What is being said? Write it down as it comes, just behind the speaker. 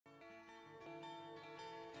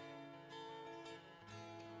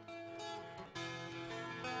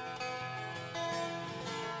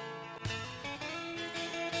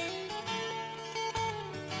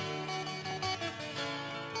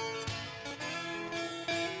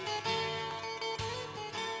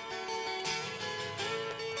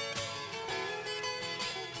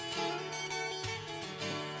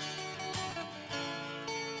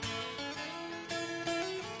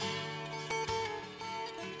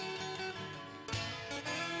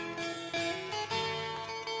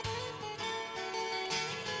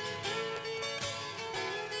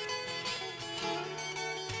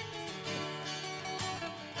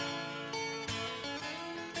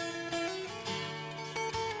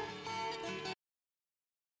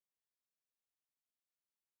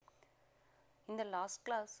In the last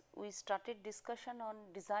class, we started discussion on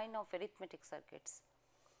design of arithmetic circuits.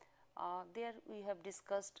 There we have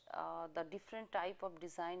discussed the different type of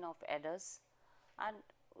design of adders, and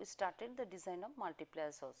we started the design of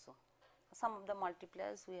multipliers also. Some of the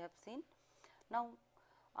multipliers we have seen. Now,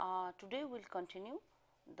 today we will continue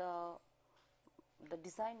the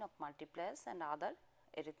design of multipliers and other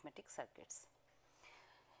arithmetic circuits.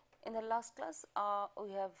 In the last class,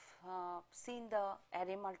 we have seen the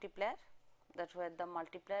array multiplier, that where the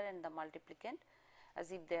multiplier and the multiplicand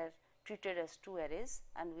as if they are treated as two arrays,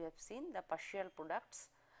 and we have seen the partial products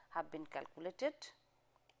have been calculated,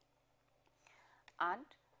 and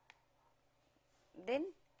then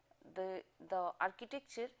the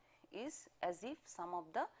architecture is as if some of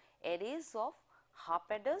the arrays of half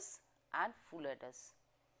adders and full adders.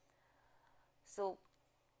 So,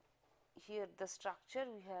 here the structure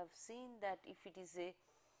we have seen that if it is a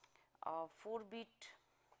 4-bit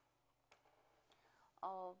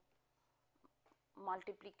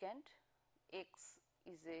multiplicand, x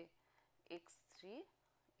is a x3,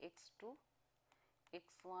 x2,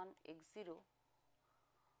 x1, x0,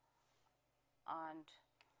 and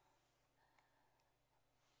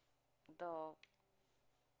the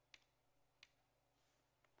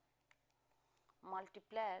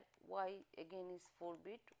multiplier y again is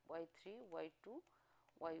 4-bit, y3, y2,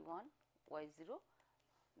 y1, y0.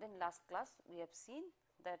 Then last class we have seen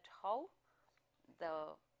that how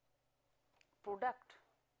the product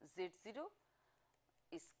z0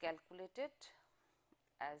 is calculated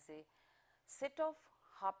as a set of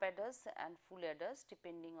half adders and full adders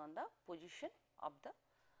depending on the position of the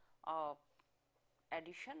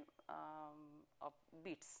addition of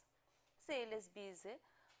bits. Say LSB is a,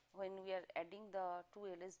 when we are adding the two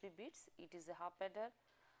LSB bits, it is a half adder,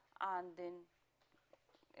 and then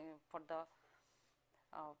for the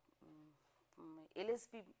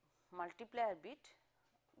LSB multiplier bit,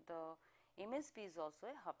 the MSB is also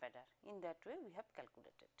a half adder. In that way we have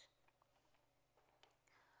calculated.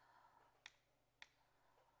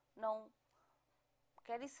 Now,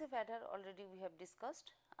 carry save adder already we have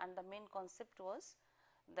discussed, and the main concept was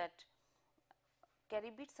that carry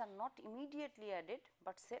bits are not immediately added,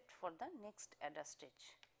 but set for the next adder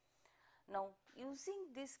stage. Now, using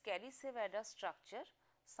this carry save adder structure,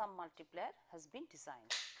 some multiplier has been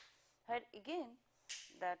designed, where again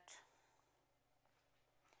that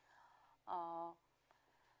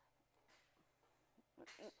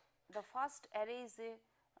the first array is a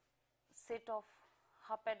set of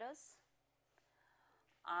half adders,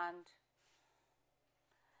 and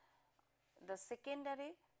the second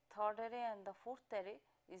array, third array and the fourth array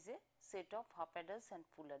is a set of half adders and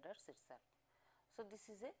full adders itself. So, this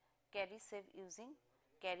is a carry save using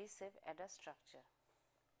carry save adder structure,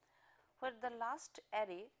 where the last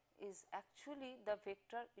array is actually the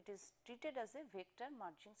vector, it is treated as a vector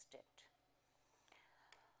merging state.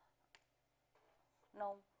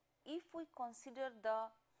 Now, if we consider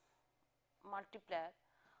the multiplier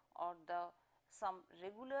or the some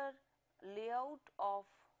regular layout of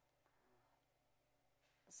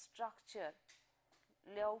structure,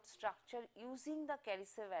 using the carry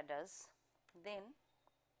save adders, then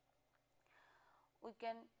we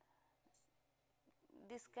can,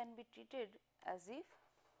 this can be treated as if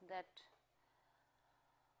that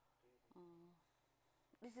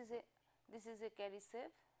this is a carry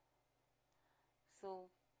save. So,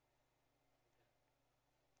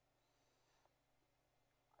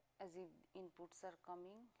 as if inputs are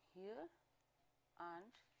coming here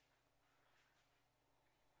and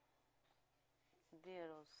there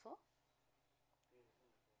also,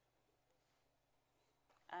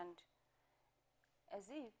 and as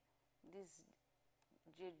if this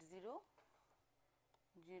Z0,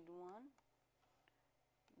 Z1,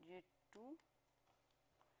 Z2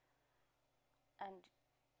 and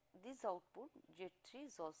this output Z3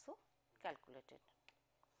 is also calculated.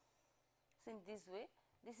 So, in this way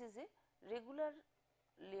this is a regular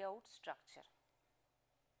layout structure.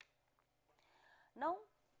 Now,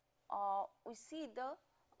 we see the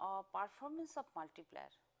performance of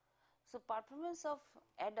multiplier. So, performance of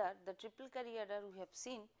adder, the triple carry adder, we have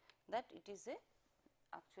seen that it is a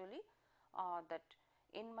actually that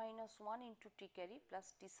n minus 1 into t carry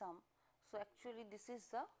plus t sum. So, actually this is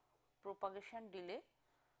the propagation delay,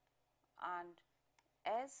 and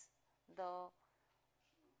as the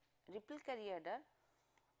ripple carry adder,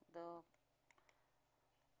 the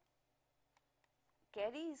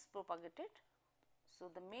carry is propagated. So,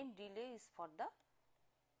 the main delay is for the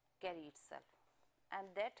carry itself, and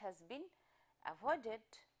that has been avoided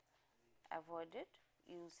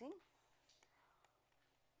using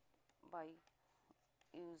by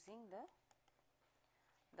using the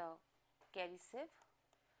carry save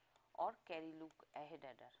or carry look ahead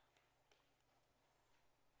adder.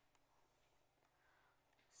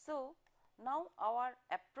 So, now our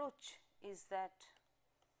approach is that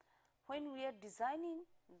when we are designing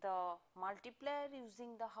the multiplier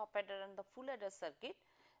using the half adder and the full adder circuit,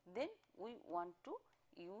 then we want to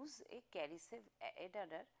use a carry save ahead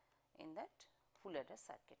adder in that full adder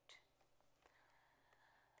circuit.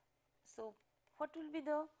 So, what will be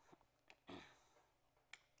the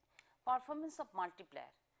performance of multiplier?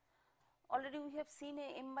 Already we have seen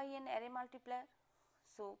a m by n array multiplier.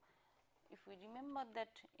 So, if we remember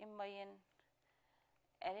that m by n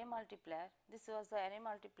array multiplier, this was the array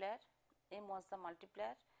multiplier, m was the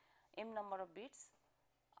multiplier, m number of bits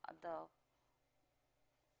the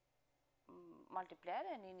multiplier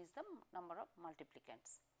and n is the number of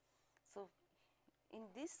multiplicants. So, in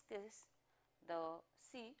this case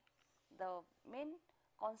the main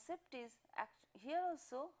concept is here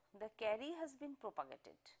also the carry has been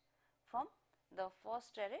propagated from the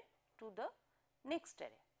first array to the next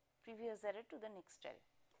array, previous array to the next array.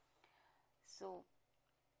 So,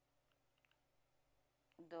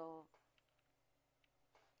 the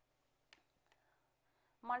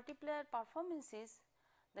multiplier performance is,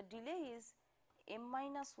 the delay is m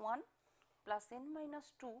minus 1 plus n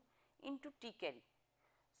minus 2 into t carry.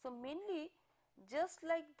 So, mainly just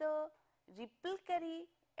like the ripple carry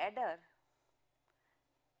adder,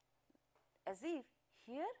 as if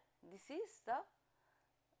here this is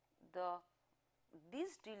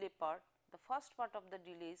this delay part, the first part of the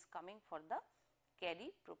delay is coming for the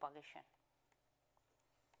carry propagation.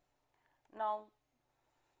 Now,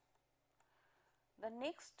 the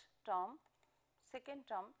next term, second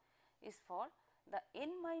term is for the n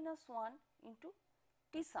minus 1 into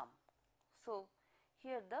t sum. So,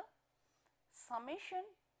 here the summation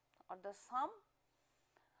or the sum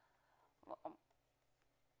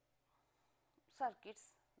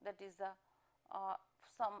circuits, that is the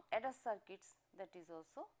some adder circuits, that is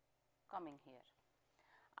also coming here.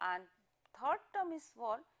 And third term is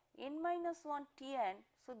for n minus 1 t and.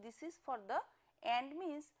 So, this is for the and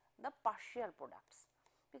means the partial products,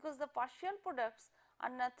 because the partial products are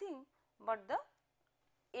nothing but the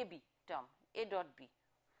a b term, a dot b.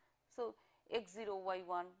 So, x 0 y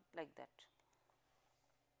 1 like that.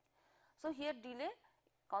 So, here delay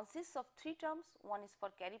consists of 3 terms, one is for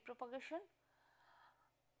carry propagation,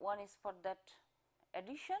 one is for that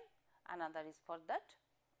addition, another is for that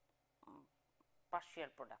partial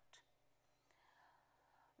product.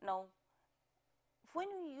 Now, when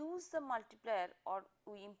we use the multiplier or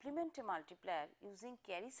we implement a multiplier using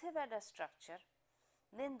carry save adder structure,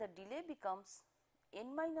 then the delay becomes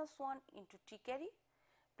n minus 1 into t carry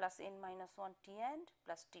plus n minus 1 t and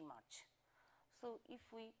plus t merge. So, if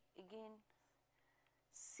we again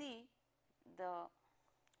see the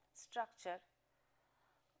structure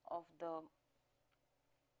of the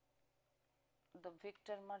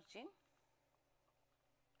vector merging,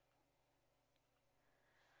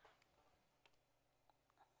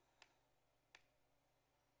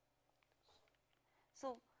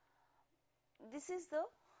 so this is the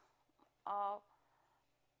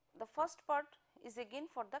first part is again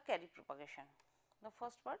for the carry propagation. The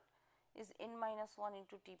first part is n minus 1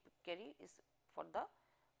 into t carry is for the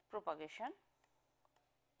propagation,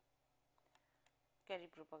 carry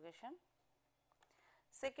propagation.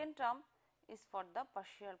 Second term is for the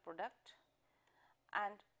partial product,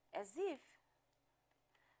 and as if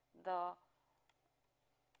the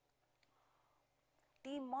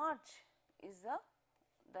t merge is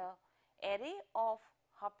the array of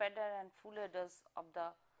half adder and full adders of the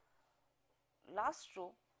last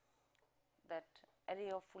row, that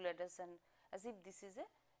array of full adders, and as if this is a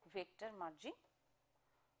vector merging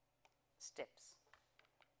steps.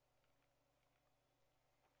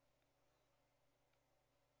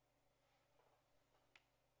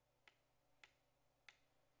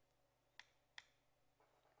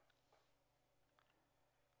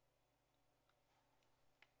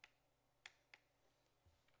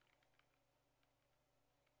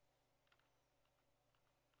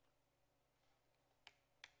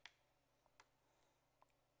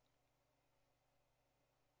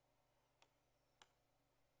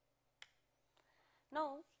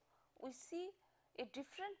 Now, we see a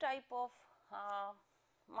different type of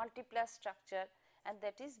multiplier structure, and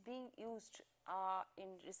that is being used in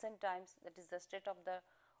recent times, that is the state of the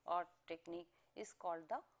art technique, is called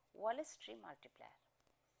the Wallace tree multiplier.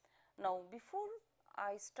 Now, before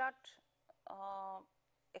I start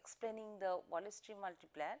explaining the Wallace tree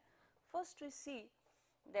multiplier, first we see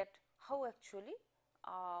that how actually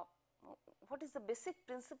what is the basic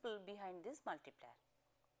principle behind this multiplier.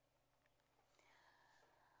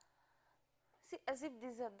 see as if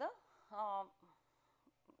these are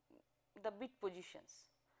the bit positions.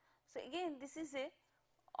 So, again this is a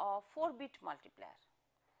 4 bit multiplier.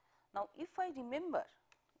 Now, if we remember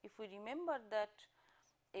that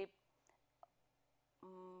a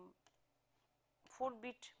 4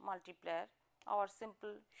 bit multiplier, our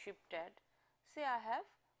simple shift add, say I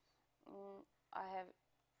have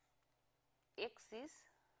x is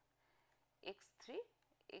x3,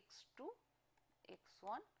 x2,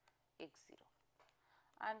 x1, x0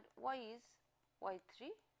 and y is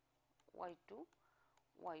y3, y2,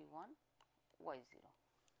 y1, y0.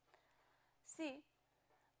 See,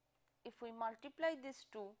 if we multiply these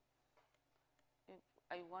two, if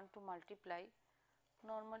I want to multiply,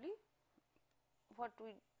 normally what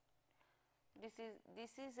we, this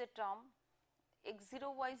is a term x0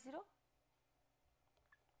 y0,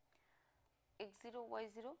 x0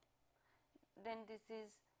 y0, then this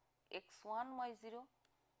is x1 y0,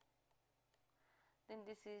 then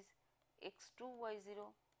this is x2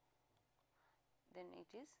 y0, then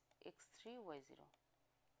it is x3 y0.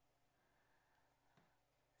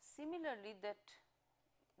 Similarly, that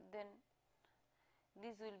then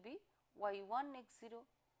this will be y1 x0,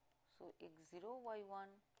 so x0 y1,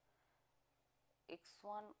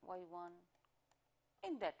 x1 y1,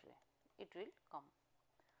 in that way it will come.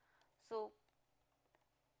 So,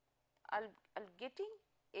 I will getting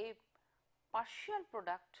a partial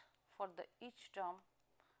product for the each term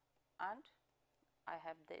and I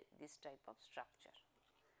have this type of structure.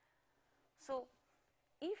 So,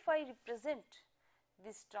 if I represent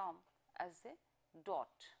this term as a dot,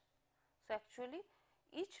 so actually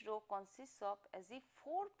each row consists of as if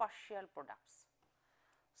 4 partial products.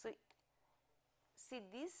 So, see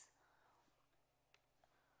these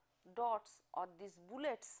dots or these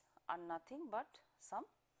bullets are nothing but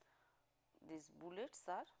these bullets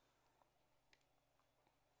are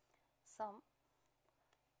some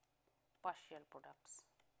partial products.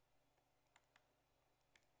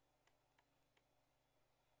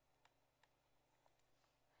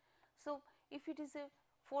 So, if it is a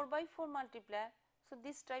 4 by 4 multiplier, so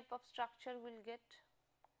this type of structure will get,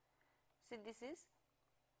 see this is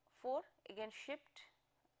 4, again shift,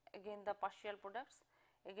 again the partial products,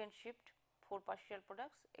 again shift 4 partial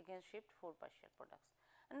products, again shift 4 partial products,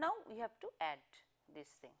 and now we have to add this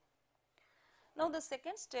thing. Now, the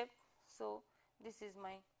second step, so this is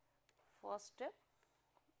my first step.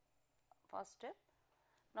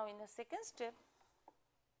 Now, in the second step,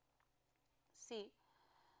 see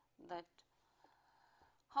that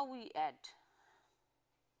how we add.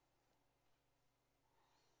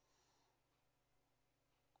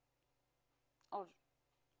 Or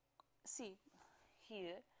see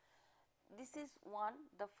here, this is 1,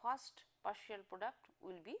 the first partial product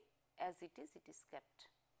will be as it is kept.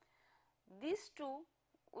 These 2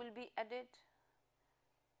 will be added,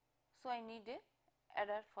 so I need a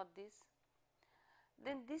adder for this.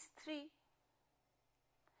 Then these 3,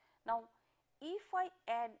 now if I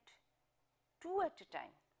add 2 at a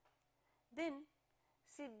time, then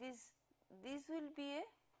see this will be a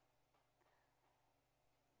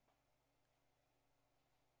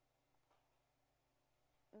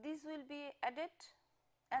this will be added,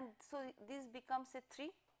 and so this becomes a 3.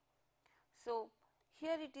 So,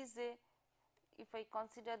 here it is a, if I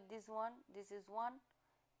consider this one, this is 1,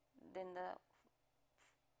 then the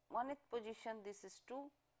 1th position this is 2,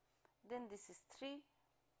 then this is 3,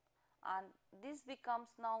 and this becomes,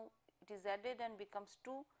 now it is added and becomes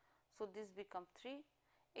 2. So, this becomes 3,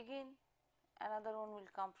 again another one will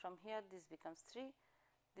come from here, this becomes 3,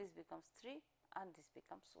 this becomes 3 and this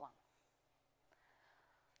becomes 1.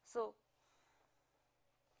 So,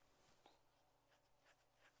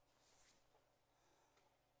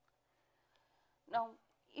 now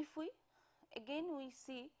if we again we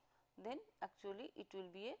see, then actually it will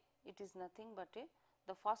be a, it is nothing but a,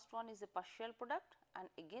 the first one is a partial product and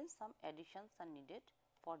again some additions are needed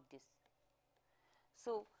for this.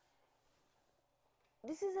 So,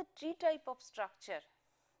 this is a tree type of structure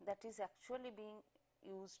that is actually being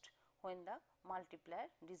used when the multiplier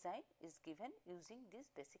design is given using these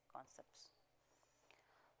basic concepts.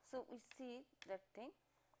 So, we see that thing.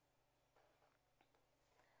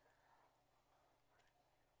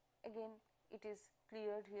 Again it is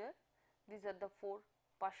cleared here, these are the 4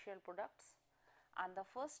 partial products, and the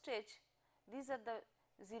first stage, these are the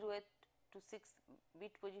 0th to 6th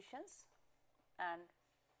bit positions and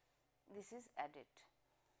this is added.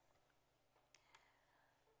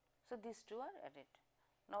 So, these 2 are added.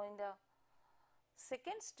 Now, in the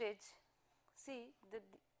second stage, see that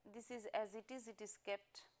this is as it is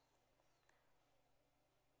kept,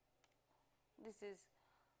 this is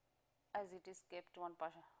as it is kept one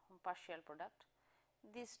partial product.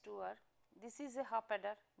 These two are, this is a half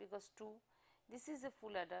adder because 2, this is a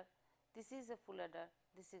full adder, this is a full adder,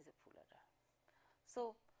 this is a full adder.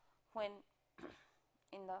 So, when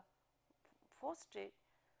in the fourth stage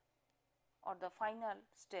or the final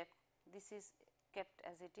step, this is kept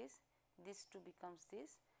as it is, this 2 becomes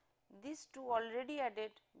this, these 2 already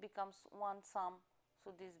added becomes one sum.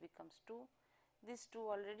 So, this becomes 2, this 2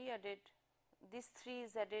 already added, this 3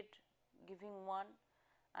 is added giving 1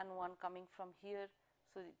 and 1 coming from here.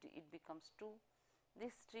 So, it becomes 2,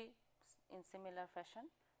 this 3 in similar fashion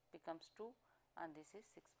becomes 2 and this is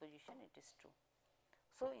 6th position, it is 2.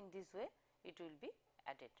 So, in this way it will be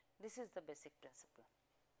added. This is the basic principle.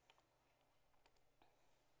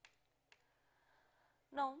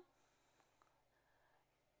 Now,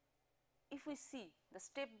 if we see the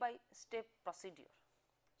step by step procedure.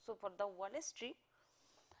 So, for the Wallace tree,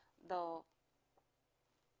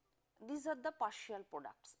 these are the partial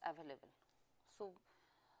products available. So,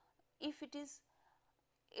 if it is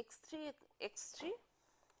x3, x3,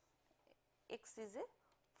 x is a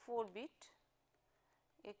 4 bit,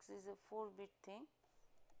 x is a 4 bit thing,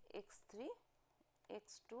 x3,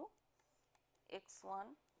 x2,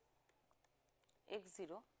 x1,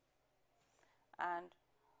 x0 and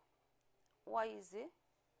y is a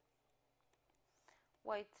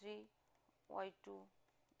y3, y2,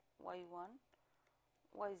 y1,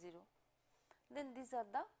 y0, then these are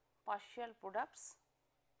the partial products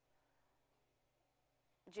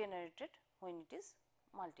generated when it is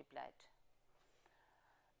multiplied.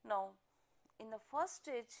 Now, in the first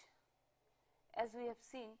stage, as we have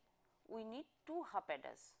seen, we need 2 half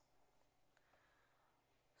adders.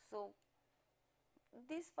 So,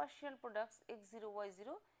 these partial products x0,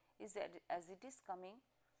 y0 is as it is coming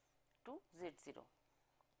to z0,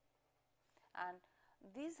 and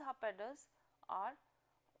these half adders are,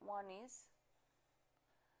 one is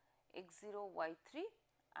x0, y3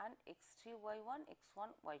 and x3, y1, x1,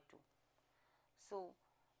 y2. So,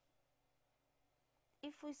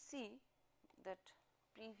 if we see that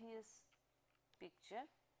previous picture,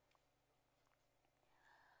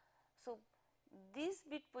 so these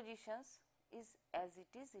bit positions is as it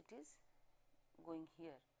is going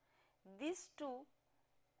here. These two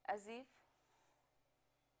as if,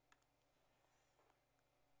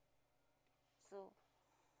 so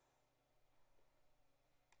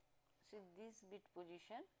see this bit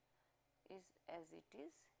position is as it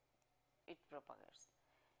is, it propagates.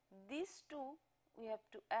 These two we have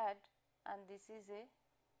to add and this is a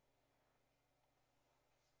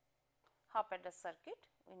half adder circuit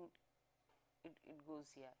when it goes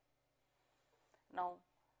here. Now,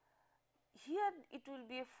 here it will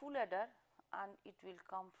be a full adder and it will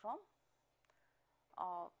come from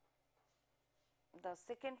the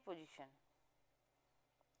second position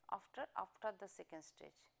after the second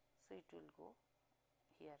stage. So, it will go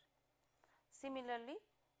here. Similarly,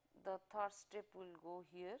 the third step will go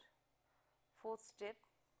here, fourth step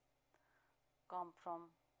come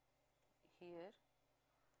from here,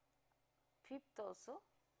 fifth also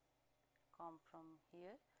come from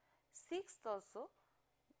here, sixth also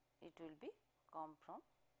it will be come from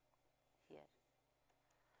here.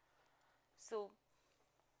 So,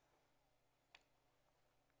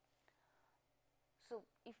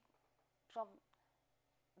 if from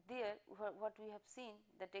there what we have seen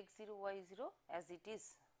that x0, y0 as it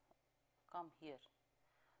is come here.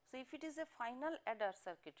 So, if it is a final adder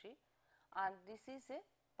circuitry and this is a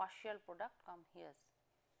partial product come here.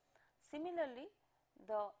 Similarly,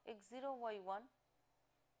 the x0, y1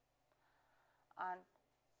 and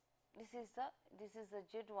this is the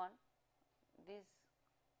z1, this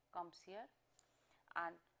comes here,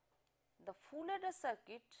 and the full adder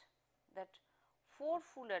circuit, that 4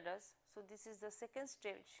 full adders. So, this is the second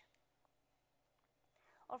stage,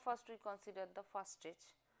 or first we consider the first stage.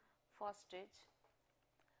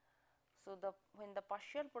 So, when the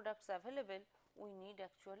partial products are available, we need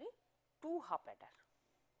actually 2 half adder.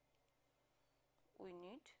 We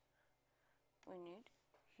need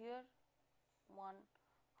here one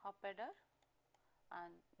half adder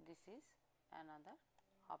and this is another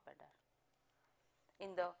half adder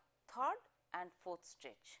in the third and fourth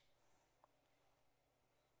stage.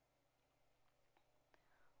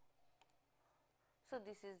 So,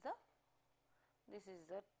 this is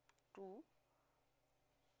the 2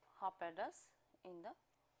 half adders in the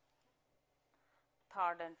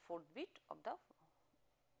third and fourth bit of the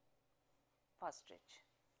first stage.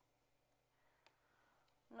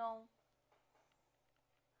 Now,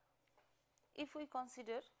 if we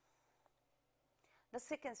consider the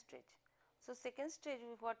second stage. So, second stage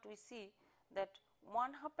what we see that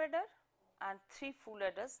 1 half adder and 3 full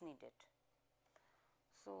adders needed.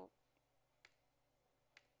 So,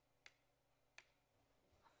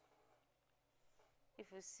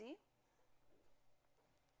 if you see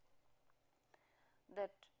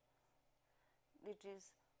that it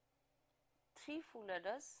is 3 full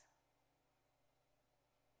adders,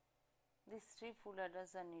 these 3 full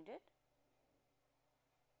adders are needed.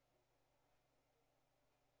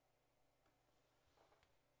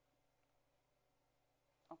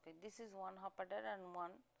 Okay, this is 1 half adder and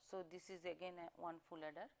 1. So, this is again a 1 full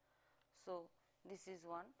adder. So, this is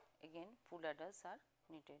 1, again full adders are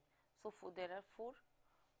needed. So, there are 4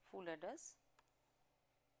 full adders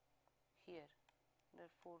here, there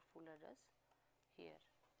are 4 full adders here,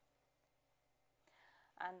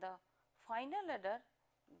 and the final adder,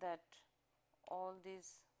 that all these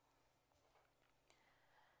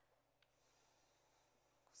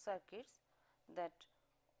circuits, that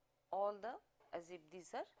all the, as if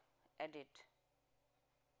these are added,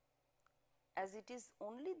 as it is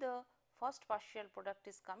only the first partial product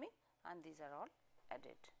is coming and these are all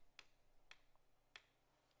added.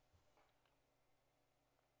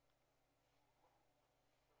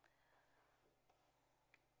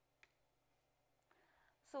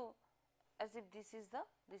 So, as if this is the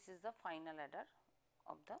final adder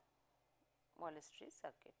of the Wallace tree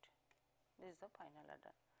circuit, this is the final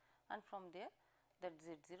adder, and from there that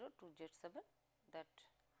Z0 to Z7, that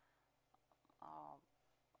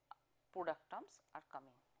product terms are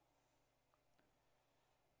coming.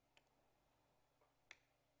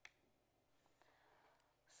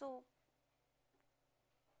 So,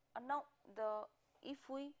 now if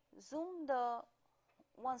we zoom the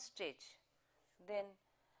one stage, then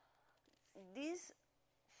this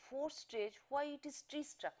 4 stage, why it is tree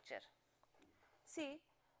structure? See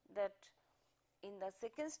that in the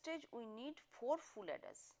second stage we need 4 full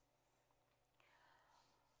adders.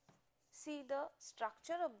 See the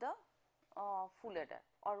structure of the full adder,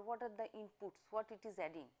 or what are the inputs, what it is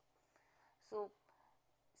adding. So,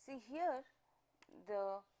 see here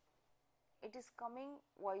it is coming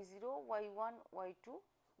y0, y1, y2,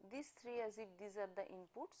 these 3 as if these are the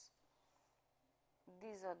inputs,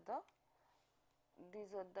 these are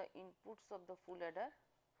the inputs of the full adder.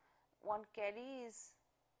 One carry is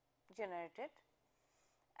generated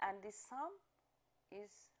and the sum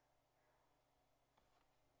is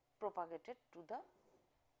propagated to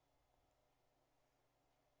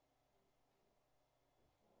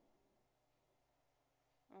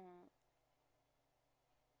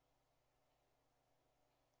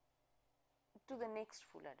the next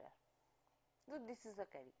full adder. So, this is the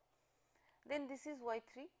carry. Then this is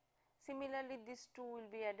y3. Similarly, these 2 will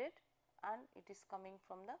be added and it is coming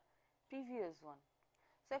from the previous one.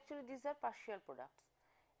 So, actually these are partial products.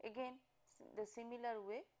 Again the similar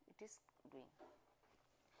way it is doing.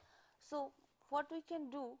 So, what we can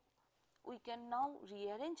do, we can now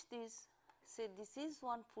rearrange this, say this is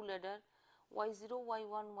one full adder, y0,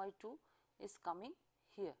 y1, y2 is coming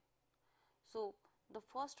here. So, the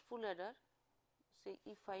first full adder, say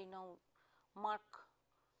if I now mark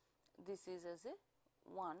this is as a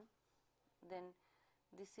 1, then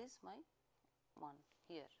this is my 1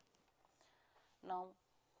 here. Now,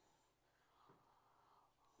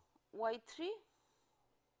 y3,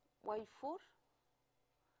 y4,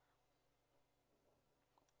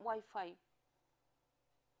 y5.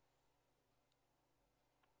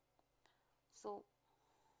 So,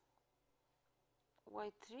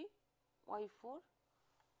 y3, y4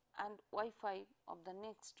 and y5 of the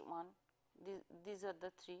next one, these are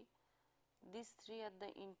the 3. These 3 are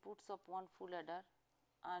the inputs of one full adder,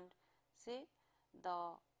 and say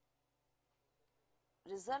the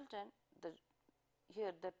resultant,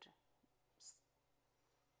 here that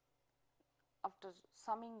after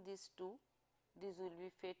summing these 2, these will be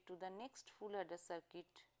fed to the next full adder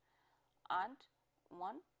circuit and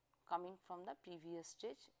one coming from the previous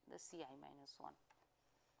stage, the Ci minus 1.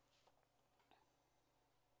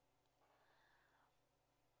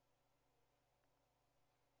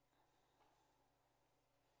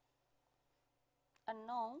 And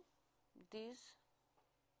now this,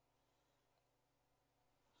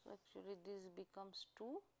 so actually this becomes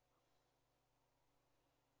 2,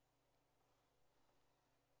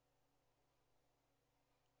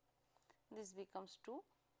 this becomes 2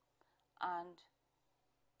 and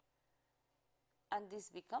this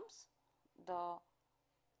becomes the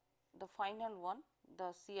final one,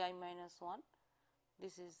 the Ci minus 1,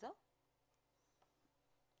 this is the,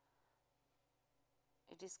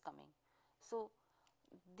 it is coming. So,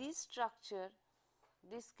 this structure,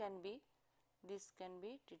 this can be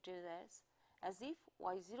treated as if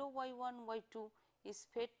y0, y1, y2 is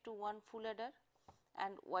fed to one full adder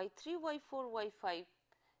and y3, y4, y5,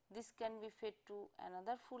 this can be fed to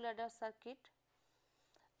another full adder circuit.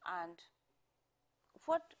 And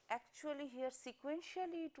what actually here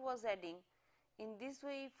sequentially it was adding, in this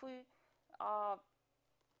way if we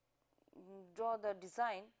draw the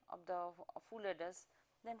design of the full adders,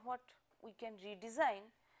 then what we can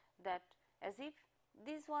redesign that as if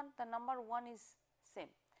this one the number 1 is same,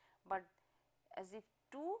 but as if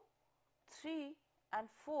 2, 3 and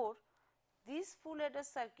 4, this full adder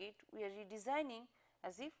circuit we are redesigning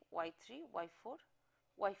as if y3, y4,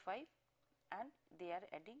 y5, and they are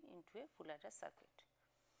adding into a full adder circuit.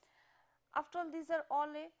 After all, these are all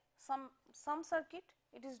a sum circuit,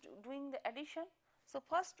 it is doing the addition. So,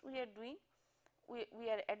 first we are doing, we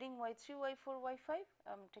are adding y3, y4, y5,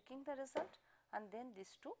 I am taking the result, and then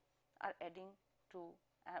these two are adding to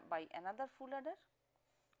by another full adder.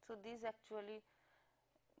 So, this actually,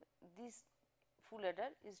 this full adder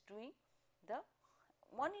is doing the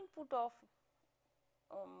one input of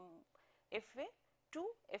FA2,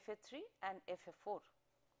 FA3 and FA4.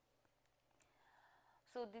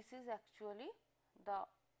 So, this is actually the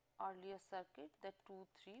earlier circuit, that 2,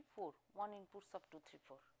 3, 4, one inputs of 2, 3,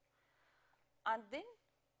 4, and then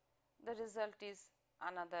the result is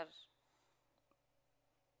another,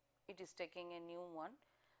 it is taking a new one,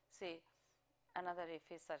 say another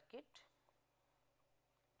FA circuit,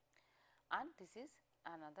 and this is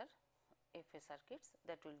another FA circuits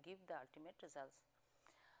that will give the ultimate results.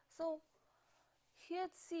 So, here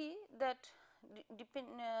see that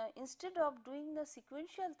instead of doing the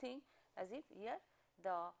sequential thing, as if here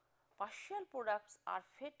the partial products are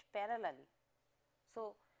fed parallelly.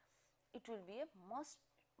 So, it will be a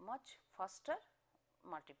much faster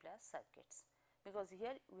multiplier circuits, because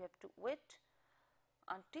here we have to wait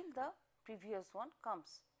until the previous one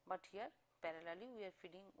comes, but here parallelly we are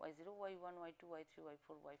feeding y0, y1, y2, y3,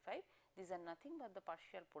 y4, y5. These are nothing but the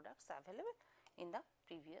partial products available in the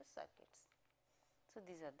previous circuits. So,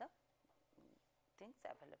 these are the things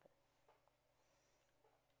available.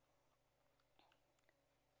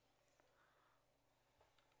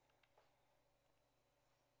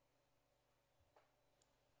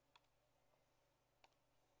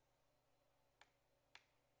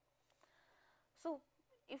 So,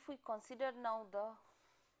 if we consider now the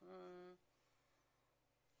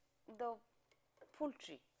full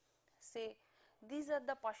tree, say these are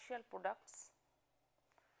the partial products,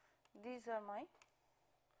 these are my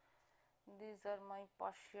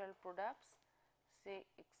partial products, say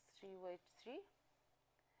x3 y3,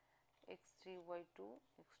 x3 y2,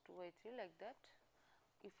 x2 y3, like that.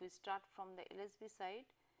 If we start from the LSB side,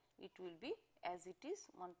 it will be as it is,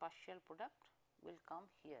 one partial product will come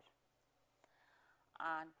here,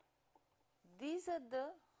 and these are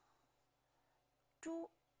the two,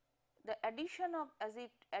 the addition of, as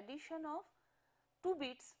it addition of 2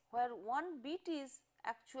 bits, where one bit is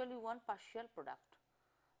actually one partial product.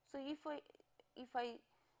 So, if I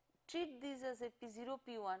treat this as a P0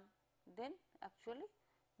 P1, then actually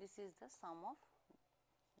this is the sum of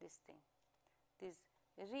this thing, this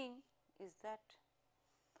ring is that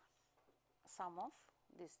sum of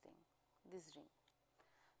this thing, this ring.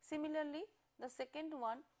 Similarly, the second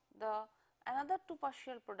one, the another 2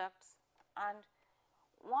 partial products and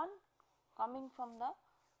one coming from the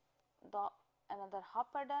another half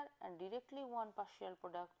adder and directly one partial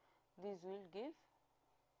product, these will give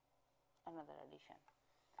another addition.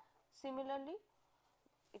 Similarly,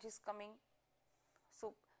 it is coming.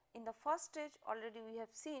 So, in the first stage already we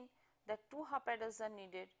have seen that 2 half adders are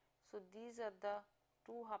needed. So, these are the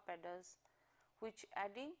 2 half adders which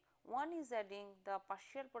adding, one is adding the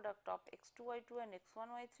partial product of x2 y2 and x1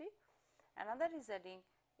 y3, another is adding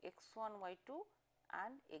x1 y2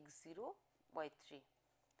 and x0 y3.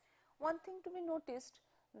 One thing to be noticed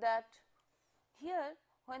that here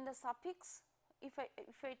when the suffix, if I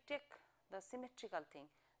take the symmetrical thing,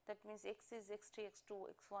 that means x is x3, x2,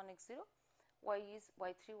 x1, x0, y is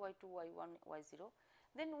y3, y2, y1, y0,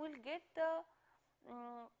 then we will get the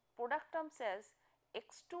product terms as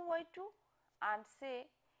x2, y2 and say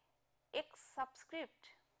x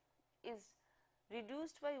subscript is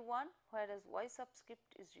reduced by 1, whereas y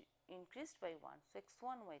subscript is increased by 1. So,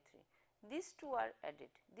 x1, y3, these two are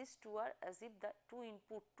added, these two are as if the two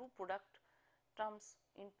product terms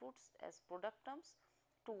inputs as product terms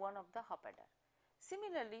to one of the half adder.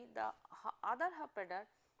 Similarly, the other half adder,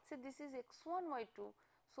 say this is x1, y2.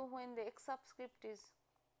 So, when the x subscript is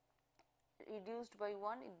reduced by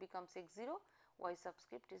 1, it becomes x0, y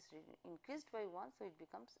subscript is increased by 1. So, it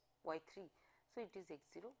becomes y3. So, it is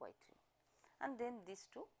x0, y3, and then these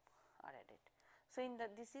two are added. So, in the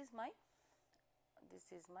this is my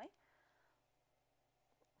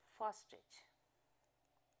first stage.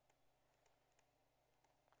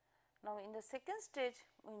 Now, in the second stage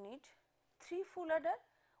we need 3 full adder,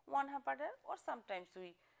 1 half adder, or sometimes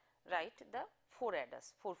we write the 4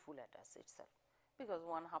 adders, 4 full adders itself, because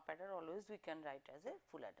 1 half adder always we can write as a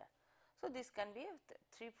full adder. So, this can be a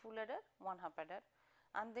 3 full adder, 1 half adder,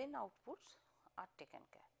 and then outputs are taken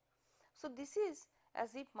care. So, this is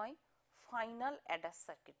as if my final adder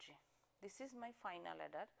circuitry. This is my final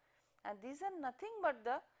adder, and these are nothing but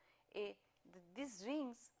these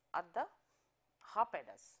rings are the half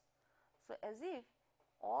adders. So, as if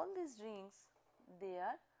all these rings they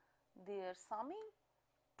are summing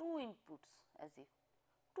 2 inputs, as if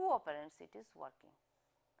 2 operands it is working.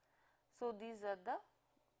 So, these are the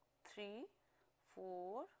 3,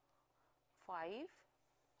 4, 5,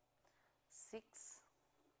 6,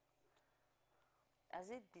 as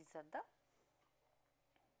if these are the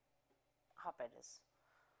half adders.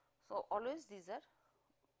 So, always these are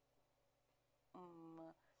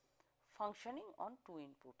functioning on 2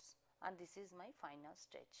 inputs, and this is my final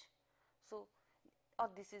stage. So, or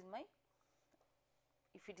this is my,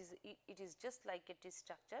 if it is just like a T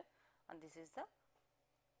structure, and this is the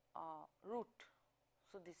root.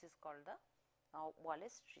 So, this is called the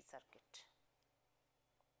Wallace tree circuit.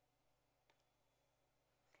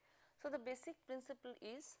 So, the basic principle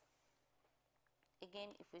is,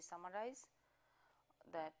 again if we summarize,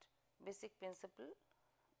 that basic principle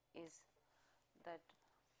is that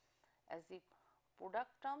as if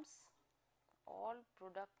product terms, all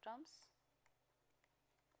product terms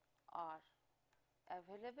are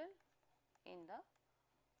available in the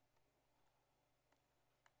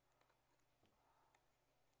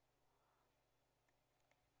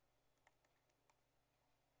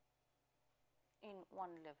in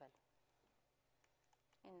one level,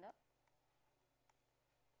 in the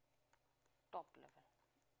top level,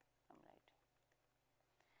 I am writing.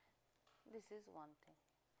 This is one thing.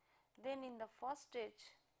 Then in the first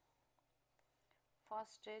stage 2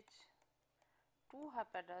 half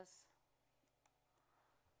adders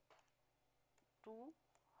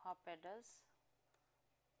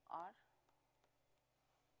are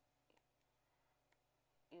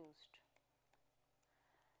used.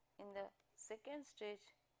 In the second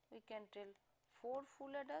stage we can tell 4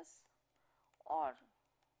 full adders or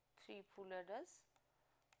 3 full adders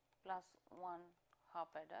plus 1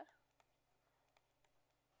 half adder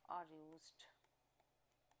are used,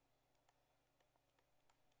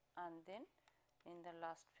 and then in the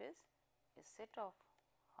last phase a set of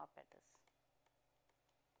half adders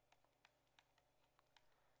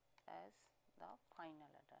as the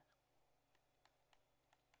final adder.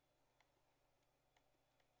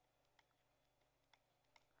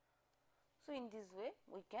 So, in this way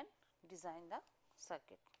we can design the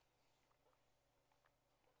circuit.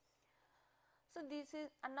 So, this is,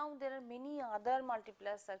 and now there are many other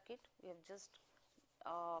multiplier circuit we have just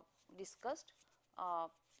discussed.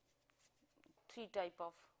 3 type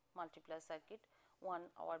of multiplier circuit. One,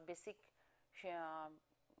 our basic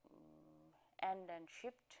AND and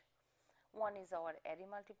shift. One is our array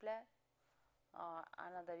multiplier.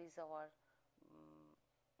 Another is our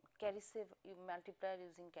carry save multiplier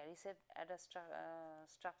using carry save adder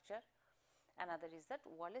structure. Another is that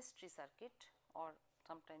Wallace tree circuit, or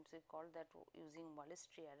sometimes we call that using Wallace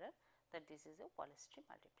tree adder, that this is a Wallace tree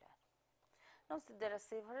multiplier. Now, there are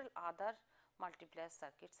several other multiplier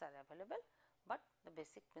circuits are available, but the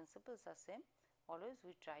basic principles are same. Always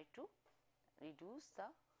we try to reduce the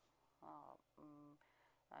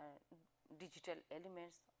digital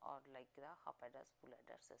elements, or like the half adders, full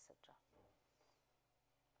adders, etc.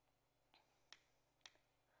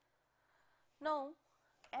 Now,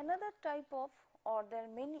 another type of, or there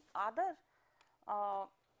are many other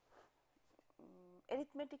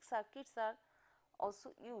arithmetic circuits are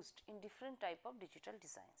also used in different type of digital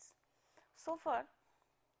designs. So far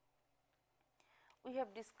we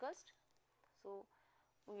have discussed, so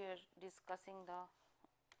we are discussing the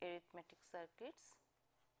arithmetic circuits.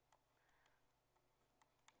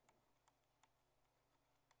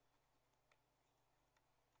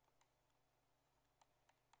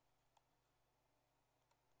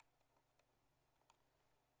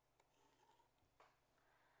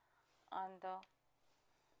 And the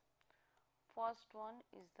first one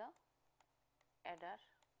is the adder,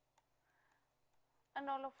 and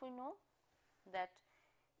all of we know that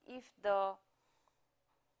if the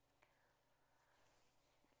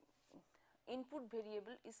input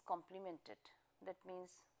variable is complemented, that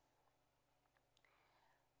means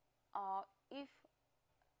if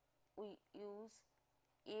we use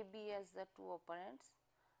A, B as the 2 operands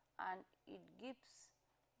and it gives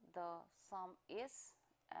the sum S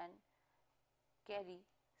and carry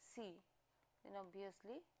C, then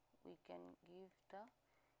obviously we can give the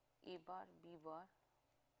A bar, B bar,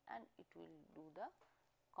 and it will do the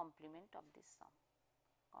complement of this sum,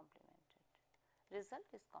 complemented. Result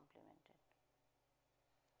is complemented.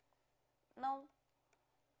 Now,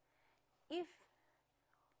 if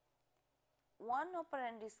one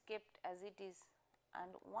operand is kept as it is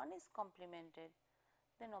and one is complemented,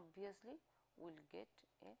 then obviously we will get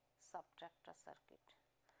a subtractor circuit.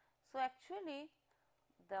 So, actually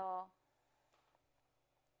the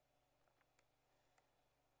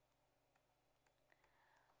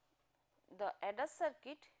adder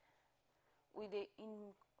circuit with a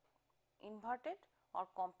inverted or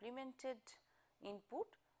complemented input,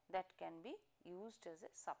 that can be used as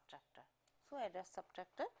a subtractor. So, adder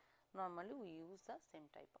subtractor, normally we use the same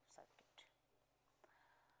type of circuit.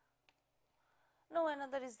 Now,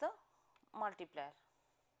 another is the multiplier.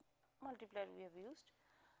 Multiplier we have used,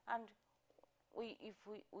 and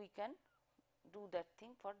we can do that thing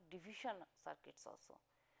for division circuits also,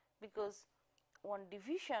 because on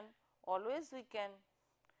division always we can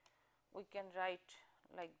write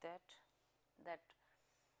like that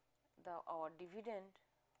our dividend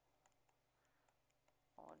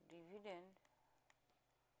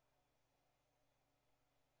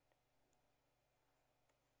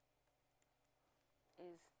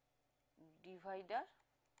is divider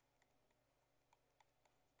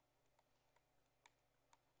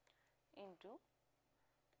into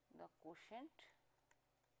the quotient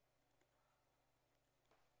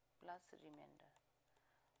plus remainder.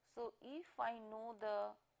 So, if I know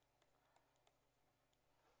the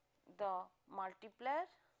multiplier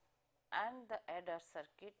and the adder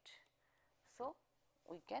circuit, so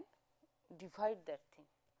we can divide that thing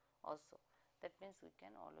also. That means we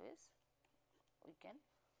can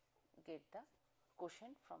get the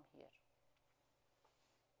quotient from here.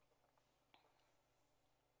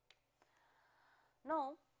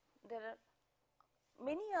 Now, there are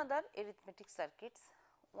many other arithmetic circuits.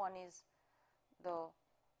 One is the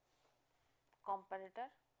comparator,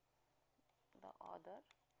 the other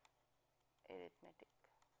arithmetic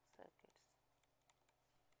circuits.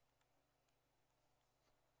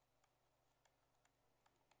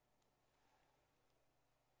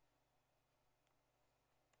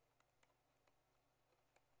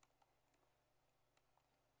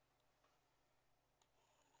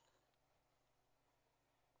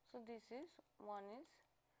 So, this is one is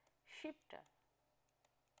shifter,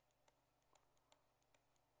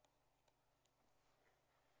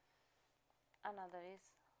 another is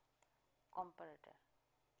comparator.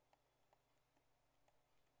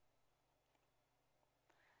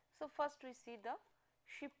 So, first we see the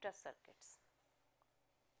shifter circuits.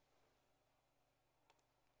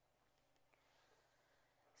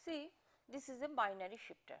 See, this is a binary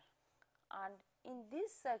shifter, and in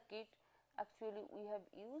this circuit actually we have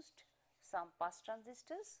used some pass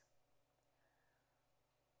transistors,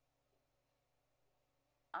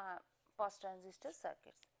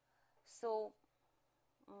 circuits. So,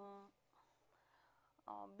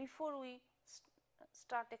 before we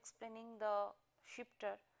start explaining the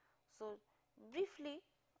shifter, so briefly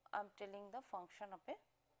I am telling the function of a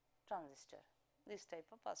transistor, this type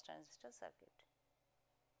of pass transistor circuit.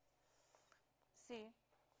 See,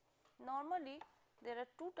 normally there are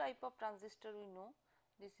two type of transistor we know.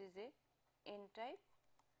 This is a N type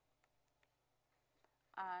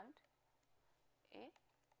and a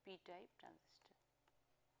P type transistor.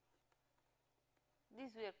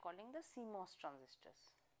 These we are calling the CMOS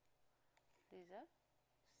transistors. These are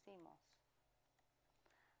CMOS.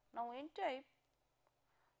 Now, N type,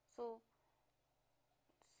 so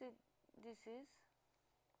see this is,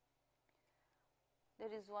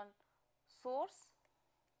 there is one source,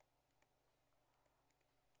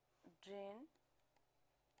 drain,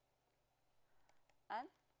 and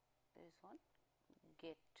there is one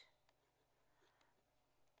gate.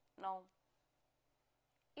 Now,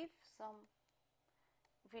 if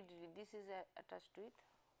this is attached with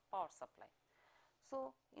power supply.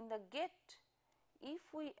 So, in the gate, if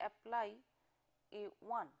we apply a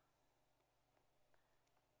 1,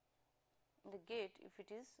 in the gate if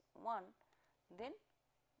it is 1, then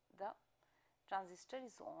the transistor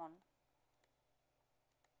is on.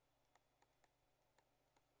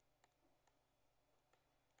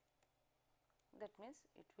 That means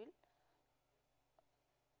it will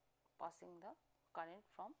passing the current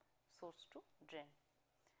from source to drain.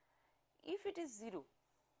 If it is 0,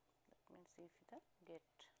 that means if the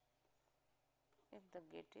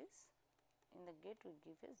gate is, in the gate we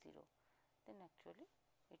give a 0, then actually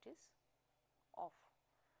it is off,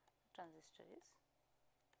 transistor is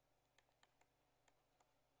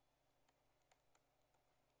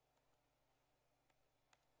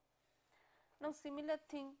now. Similar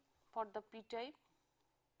thing for the p type,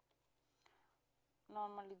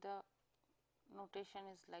 normally the notation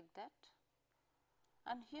is like that,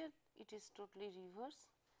 and here it is totally reverse.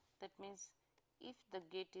 That means, if the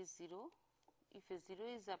gate is 0, if a 0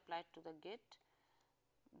 is applied to the gate,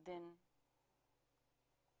 then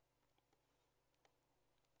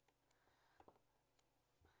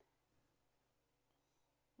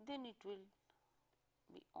it will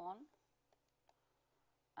be on,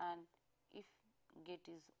 and if gate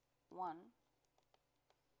is 1,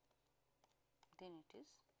 then it is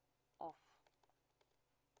off.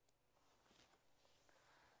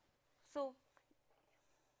 So,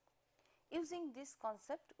 using this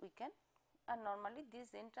concept we can, and normally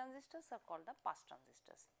these N transistors are called the pass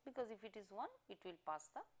transistors, because if it is 1 it will pass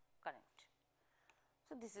the current.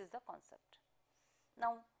 So, this is the concept.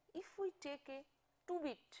 Now, if we take a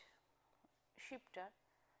 2-bit shifter,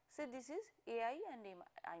 say this is AI and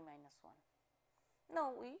I minus 1.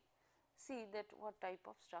 Now, we see that what type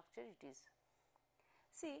of structure it is.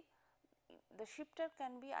 See, the shifter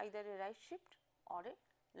can be either a right shift or a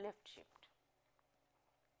left shift.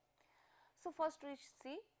 So, first we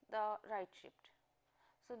see the right shift.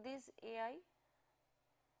 So, this AI,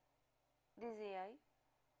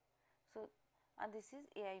 so, and this is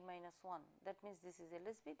AI minus 1, that means this is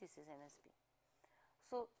LSB, this is NSB.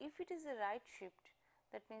 So, if it is a right shift,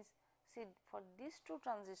 that means, see, for these two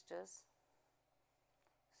transistors,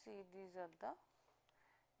 see, these are the,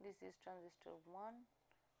 this is transistor 1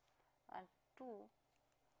 and 2,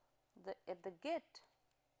 at the gate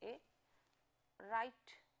a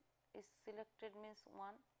right is selected, means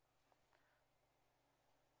 1,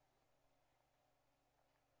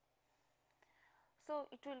 so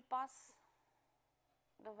it will pass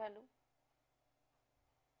the value.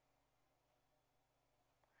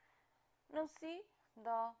 Now, see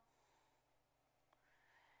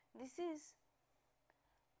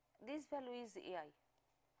this value is AI,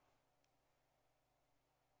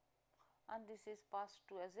 and this is passed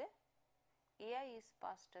to as a AI is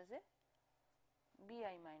passed as a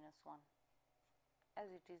BI minus 1,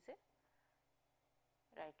 as it is a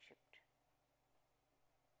right shift.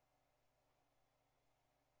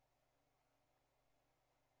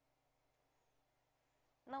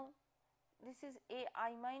 Now, this is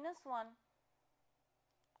AI minus 1,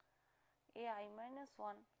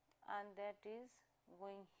 and that is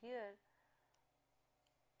going here,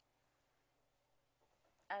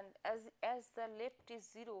 and as the left is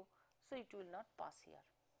 0, so it will not pass here.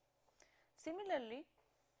 Similarly,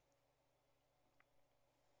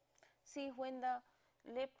 see, when the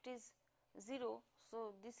left is 0,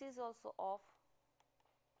 so this is also off,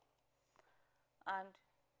 and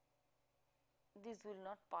this will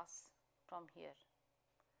not pass from here.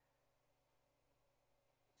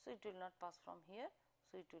 So, it will not pass from here,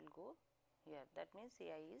 so it will go here, that means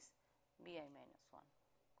AI is BI minus 1.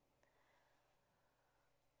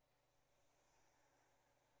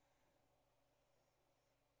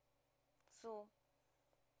 So,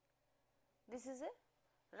 this is a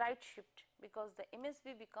right shift, because the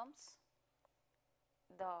MSB becomes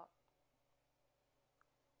the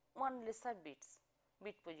 1 lesser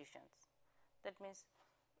bit positions. That means,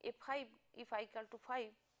 A5, if I equal to 5,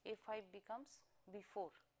 A5 becomes B4.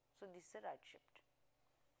 So, this is a right shift.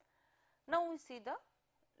 Now, we see the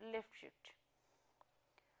left shift.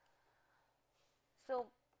 So,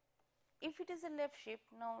 if it is a left shift,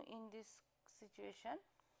 now in this situation,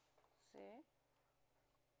 say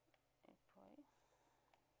F5,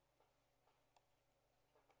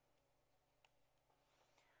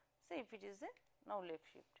 say if it is a now left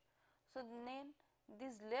shift. So, then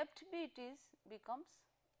this left bit is becomes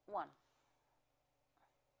 1.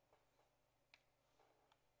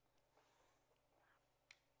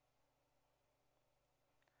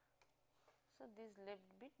 So, this left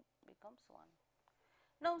bit becomes 1.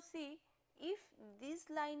 Now, see, if this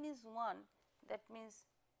line is 1, that means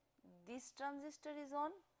this transistor is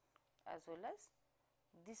on as well as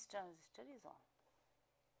this transistor is on.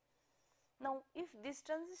 Now, if this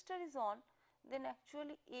transistor is on, then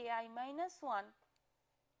actually AI minus 1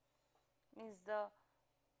 means the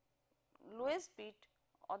lowest bit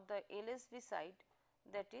or the LSB side,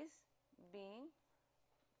 that is being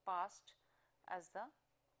passed as the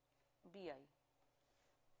BI.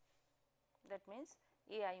 That means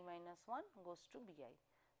AI minus 1 goes to BI.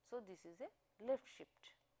 So, this is a left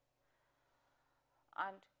shift,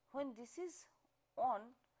 and when this is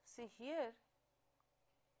on, see here,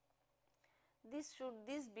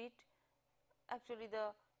 this bit, actually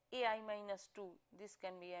the AI minus 2, this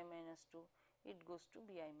can be AI minus 2, it goes to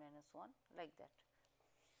BI minus 1, like that.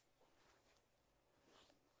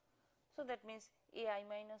 So, that means AI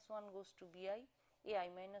minus 1 goes to BI, ai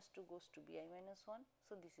minus 2 goes to bi minus 1.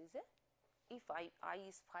 So, this is a, if I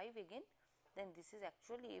is 5 again, then this is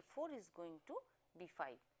actually a 4 is going to be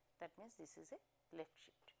 5, that means this is a left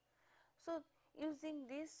shift. So, using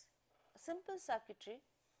this simple circuitry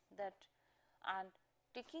that and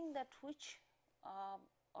taking that which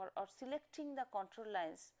or selecting the control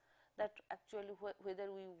lines that actually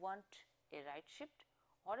whether we want a right shift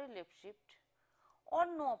or a left shift or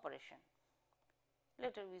no operation.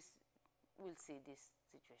 Later we will see this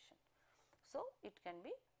situation. So, it can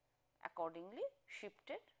be accordingly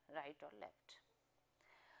shifted right or left.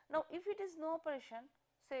 Now, if it is no operation,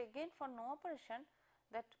 say again for no operation,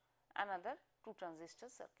 that another 2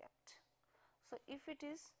 transistors are kept. So, if it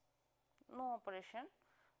is no operation,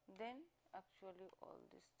 then actually all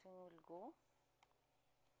this thing will go.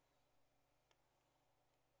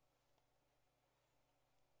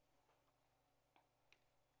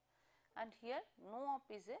 And here no op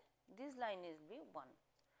is a, this line is be 1.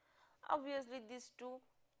 Obviously, these 2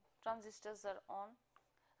 transistors are on,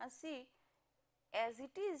 and see as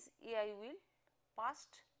it is ai will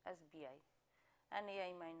passed as bi and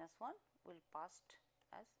ai minus 1 will passed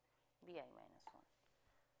as bi minus 1.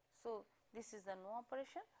 So, this is the no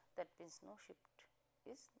operation, that means no shift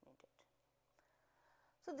is needed.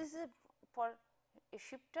 So, this is for a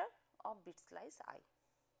shifter of bit slice I,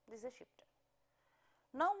 this is a shifter.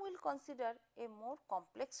 Now, we will consider a more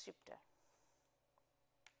complex shifter.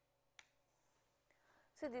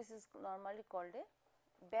 So, this is normally called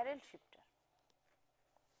a barrel shifter.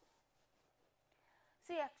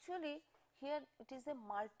 See, actually here it is a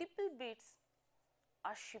multiple bits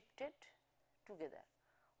are shifted together,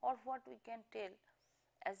 or what we can tell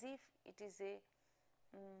as if it is a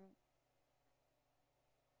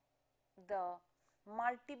the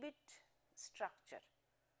multi-bit structure,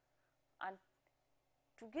 and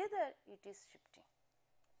together it is shifting.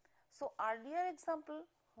 So, earlier example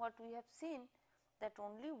what we have seen, that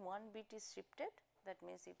only one bit is shifted, that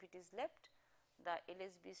means if it is left, the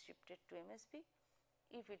LSB is shifted to MSB,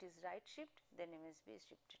 if it is right shift, then MSB is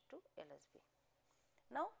shifted to LSB.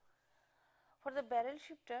 Now, for the barrel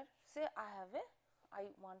shifter, say I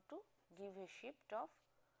want to give a shift of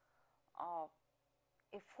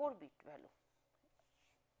a 4-bit value,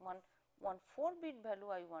 one 4-bit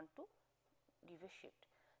value I want to give a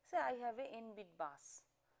shift. Say I have a n-bit bus,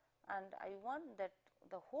 and I want that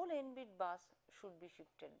the whole n-bit bus should be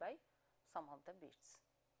shifted by some of the bits.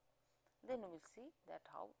 Then we will see that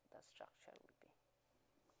how the structure will be.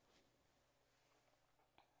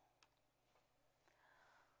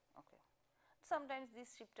 Okay. Sometimes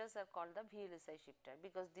these shifters are called the VLSI shifter,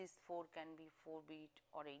 because these 4 can be 4-bit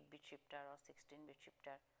or 8-bit shifter or 16-bit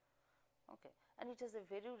shifter. Okay. And it has a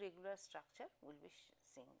very regular structure, we will be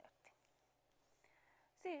seeing that thing.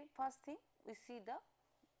 See, first thing we see the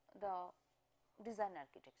design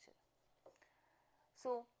architecture.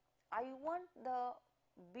 So, I want the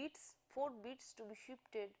bits, 4 bits to be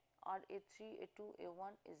shifted are A3, A2,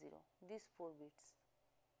 A1, A0, these 4 bits.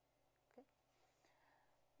 Okay.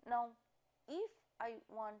 Now, if I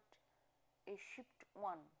want a shift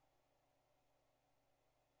 1,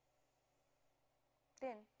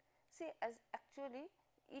 then see, as actually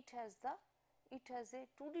it has a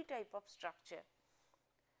 2D type of structure,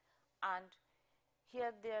 and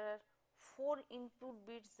here there are 4 input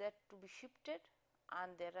bits that to be shifted,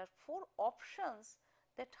 and there are 4 options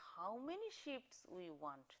that how many shifts we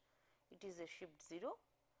want. It is a shift 0,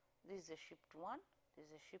 this is a shift 1, this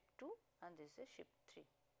is a shift 2, and this is a shift 3.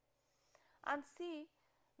 And see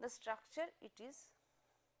the structure, it is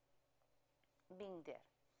being there.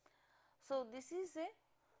 So, this is a,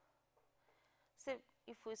 say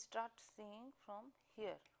if we start seeing from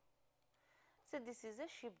here, say this is a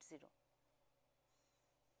shift 0.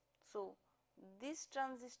 So, this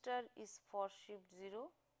transistor is for shift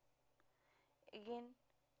 0, again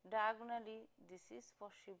diagonally this is for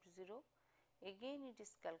shift 0, again it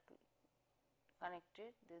is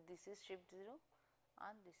connected, this is shift 0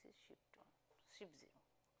 and this is shift 0.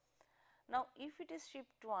 Now, if it is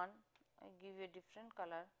shift 1, I give you a different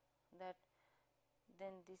color, that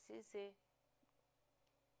then this is a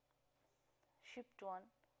shift 1,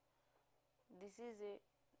 this is a,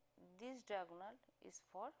 this diagonal is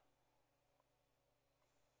for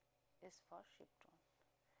shift 1.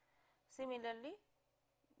 Similarly,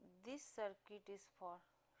 this circuit is for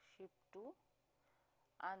shift 2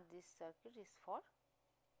 and this circuit is for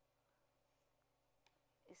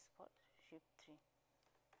shift 3.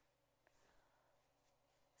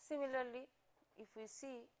 Similarly, if we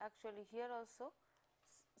see actually here also,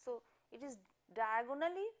 so it is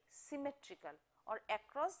diagonally symmetrical, or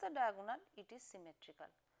across the diagonal it is symmetrical.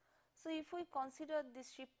 So, if we consider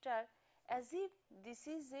this shifter as if this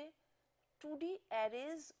is a 2D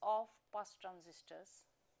arrays of pass transistors,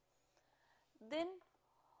 then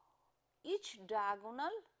each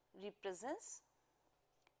diagonal represents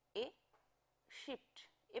a shift,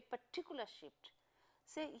 a particular shift.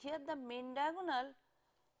 Say here the main diagonal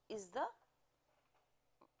is the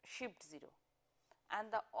shift 0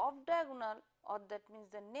 and the off diagonal, or that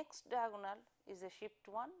means the next diagonal, is a shift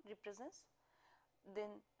 1 represents,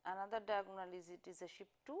 then another diagonal is a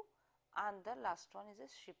shift 2 and the last one is a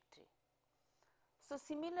shift 3. So,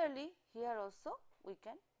 similarly here also we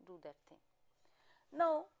can do that thing.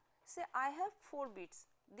 Now, say I have 4 bits,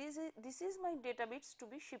 this is my data bits to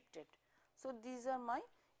be shifted. So, these are my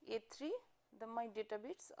A3, my data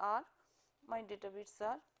bits are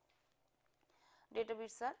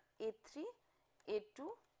A3, A2,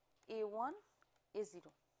 A1,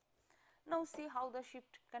 A0. Now, see how the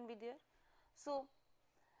shift can be there. So,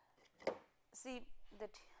 see that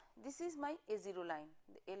this is my A0 line,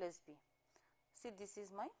 the LSB. See, this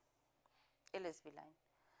is my LSB line,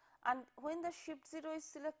 and when the shift 0 is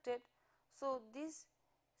selected, so this,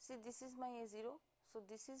 see, this is my A0. So,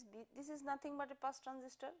 this is nothing but a pass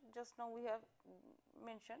transistor, just now we have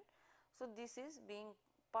mentioned. So, this is being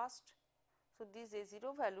passed. So, this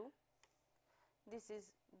A0 value, this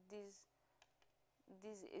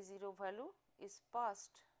A0 value is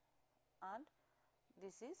passed, and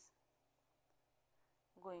this is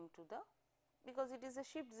going to the, because it is a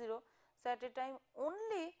shift 0. So, at a time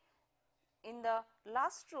only in the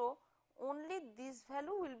last row only this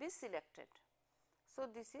value will be selected. So,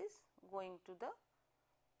 this is going to the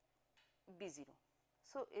B0.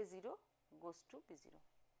 So, A0 goes to B0.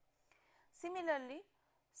 Similarly,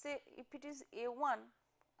 say if it is A1,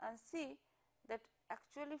 and see that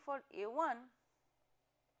actually for A1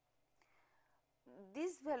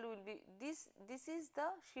 this value will be this is the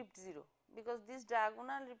shift 0, because this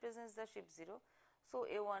diagonal represents the shift 0. So,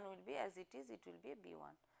 A1 will be as it is, it will be a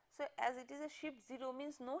B1. So, as it is a shift 0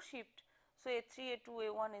 means no shift. So, A3, A2,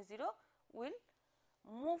 A1, A0 will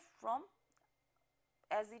move from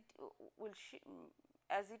as it will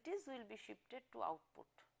will be shifted to output.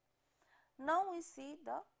 Now, we see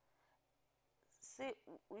the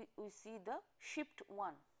we see the shift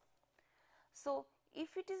 1. So,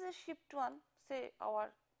 if it is a shift 1, say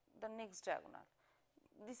the next diagonal,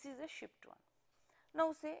 this is a shift 1.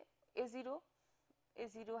 Now, say A0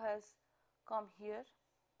 has come here,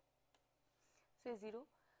 say 0.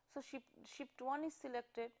 So, shift 1 is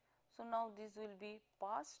selected. So, now this will be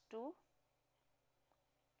passed to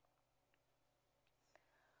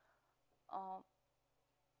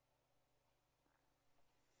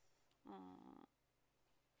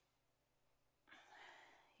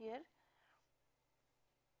here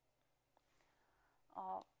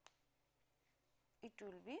it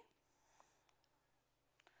will be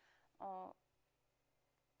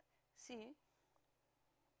see,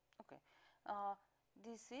 okay,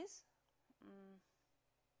 this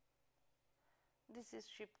is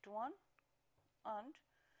shift 1 and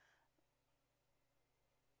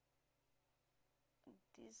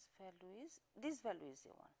this value is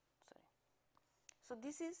A1, sorry. So,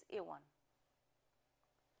 this is A1,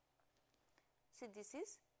 see this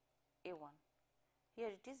is A1, here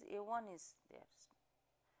it is A1 is there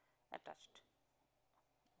attached.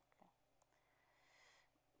 Okay.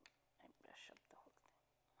 I brush up the whole thing.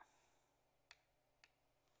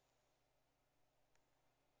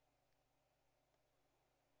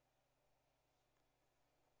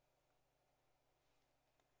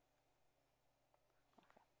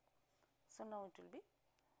 Okay. So, now it will be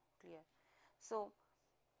clear. So,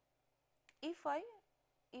 if I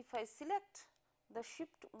select the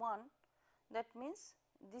shift 1, that means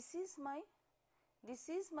this is my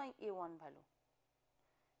A1 value,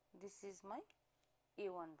 this is my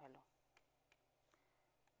A1 value,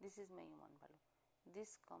 this is my A1 value,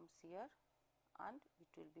 this comes here and it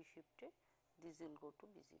will be shifted, this will go to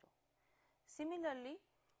B0. Similarly,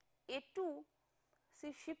 A2,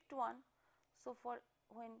 see shift 1, so for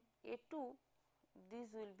when A2,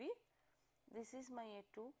 this will be, this is my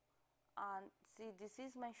A2 and see this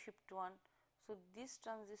is my shift 1. So, this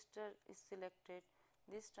transistor is selected,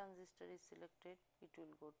 this transistor is selected, it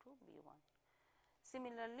will go to B1.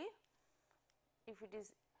 Similarly, if it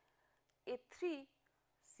is A3,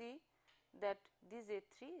 see that this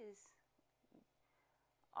A3 is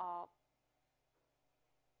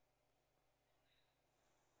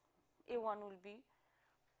A1 will be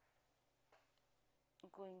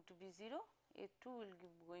going to B0, A2 will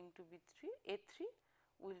going to B3, A3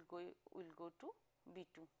 will go to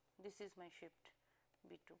B2. This is my shift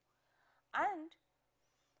B2. And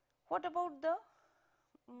what about the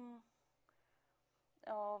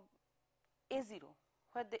A0,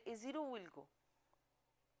 where the A0 will go.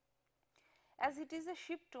 As it is a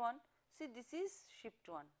shift 1, see this is shift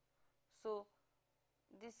 1. So,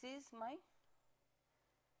 this is my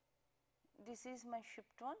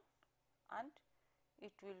shift 1 and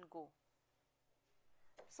it will go.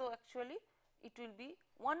 So, actually it will be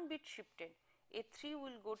 1 bit shifted, A3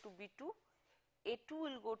 will go to B2, A2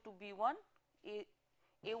 will go to B1,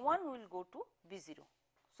 A1 will go to B0.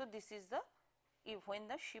 So, this is the when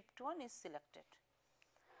the shift 1 is selected.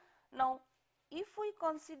 Now, if we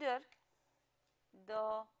consider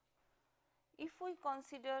the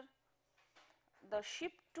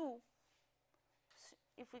shift 2,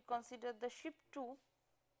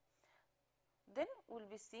 then we will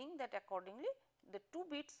be seeing that accordingly the 2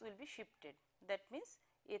 bits will be shifted, that means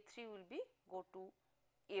A3 will be go to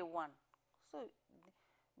A1. So,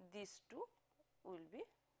 these 2 will be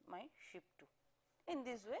my shift 2. In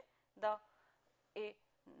this way the a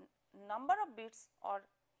number of bits, or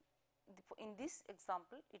in this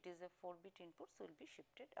example it is a 4 bit input, so will be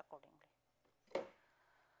shifted accordingly.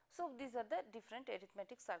 So, these are the different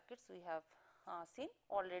arithmetic circuits we have seen.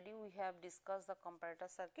 Already we have discussed the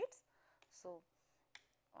comparator circuits. So,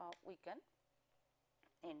 we can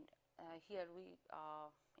end here we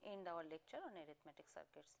end our lecture on arithmetic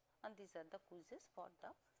circuits, and these are the quizzes for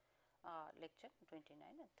the lecture 29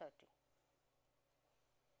 and 30.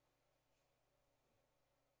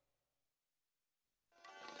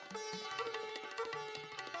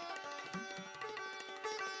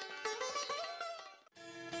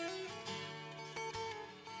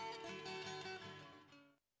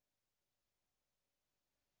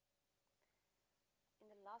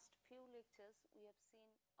 Last few lectures we have seen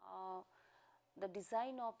the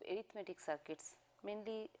design of arithmetic circuits.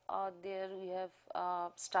 Mainly there we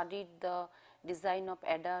have studied the design of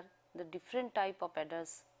adder, the different type of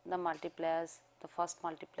adders, the multipliers, the first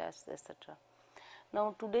multipliers, etc.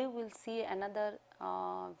 Now, today we will see another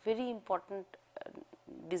very important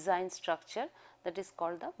design structure, that is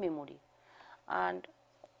called the memory, and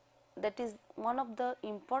that is one of the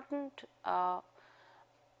important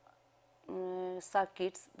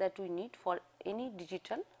circuits that we need for any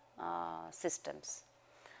digital systems.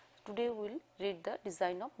 Today we will read the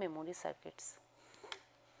design of memory circuits.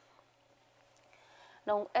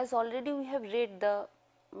 Now, as already we have read the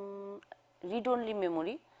read only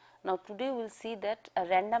memory, now today we will see that a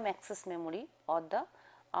random access memory or the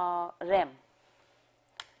RAM.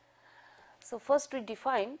 So, first we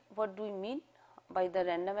define what do we mean by the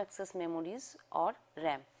random access memories or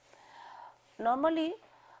RAM. Normally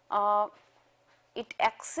it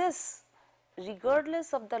access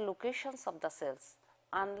regardless of the locations of the cells,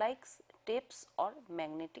 unlike tapes or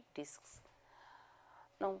magnetic disks.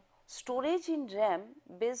 Now, storage in RAM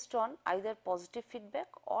based on either positive feedback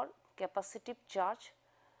or capacitive charge.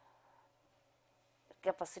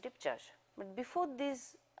 But before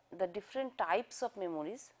this, the different types of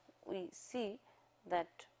memories, we see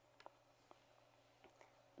that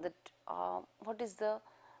what is the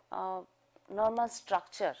normal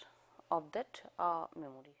structure of that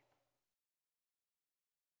memory.